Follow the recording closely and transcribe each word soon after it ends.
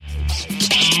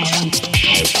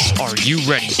Are you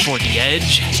ready for the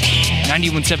edge?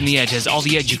 91.7 The Edge has all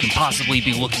the edge you can possibly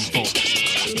be looking for.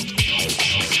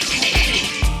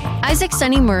 Isaac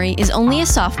Sunny Murray is only a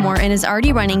sophomore and is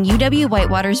already running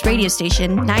UW-Whitewater's radio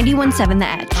station, 91.7 The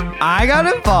Edge. I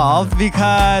got involved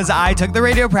because I took the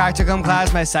radio practicum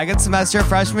class my second semester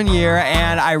freshman year,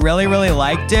 and I really, really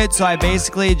liked it. So I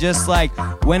basically just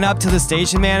went up to the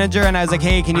station manager and I was like,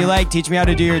 hey, can you teach me how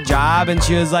to do your job? And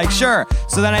she was like, sure.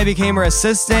 So then I became her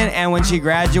assistant, and when she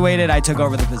graduated, I took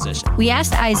over the position. We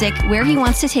asked Isaac where he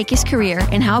wants to take his career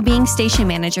and how being station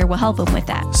manager will help him with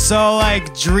that. So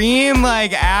dream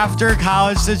after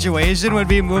college situation would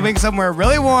be moving somewhere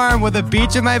really warm with a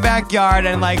beach in my backyard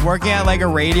and working at a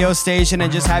radio station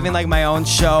and just having my own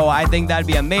show. I think that'd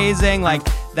be amazing.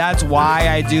 That's why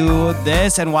I do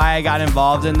this and why I got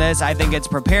involved in this. I think it's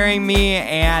preparing me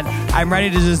and I'm ready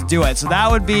to just do it. So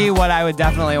that would be what I would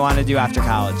definitely want to do after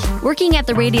college. Working at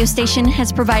the radio station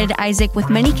has provided Isaac with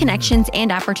many connections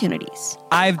and opportunities.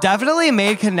 I've definitely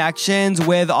made connections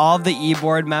with all of the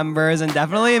e-board members and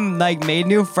definitely made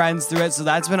new friends through it. So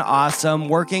that's been awesome.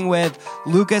 Working with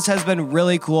Lucas has been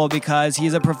really cool because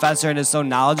he's a professor and is so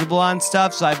knowledgeable on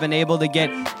stuff. So I've been able to get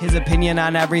his opinion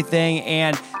on everything.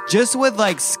 And just with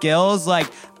skills,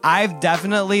 I've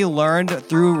definitely learned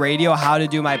through radio how to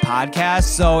do my podcast,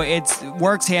 so it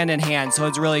works hand in hand. So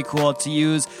it's really cool to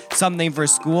use something for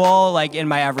school, in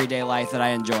my everyday life that I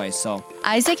enjoy. So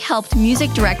Isaac helped music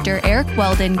director Eric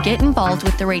Weldon get involved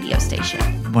with the radio station.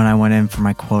 When I went in for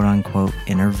my quote-unquote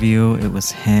interview, it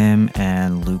was him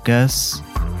and Lucas,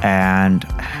 and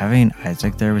having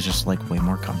Isaac there was just way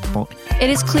more comfortable. It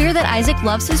is clear that Isaac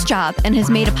loves his job and has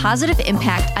made a positive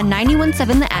impact on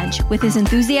 91.7 The Edge with his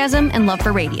enthusiasm and love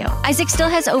for radio. Isaac still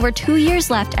has over 2 years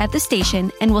left at the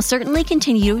station and will certainly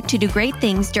continue to do great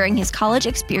things during his college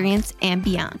experience and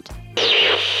beyond.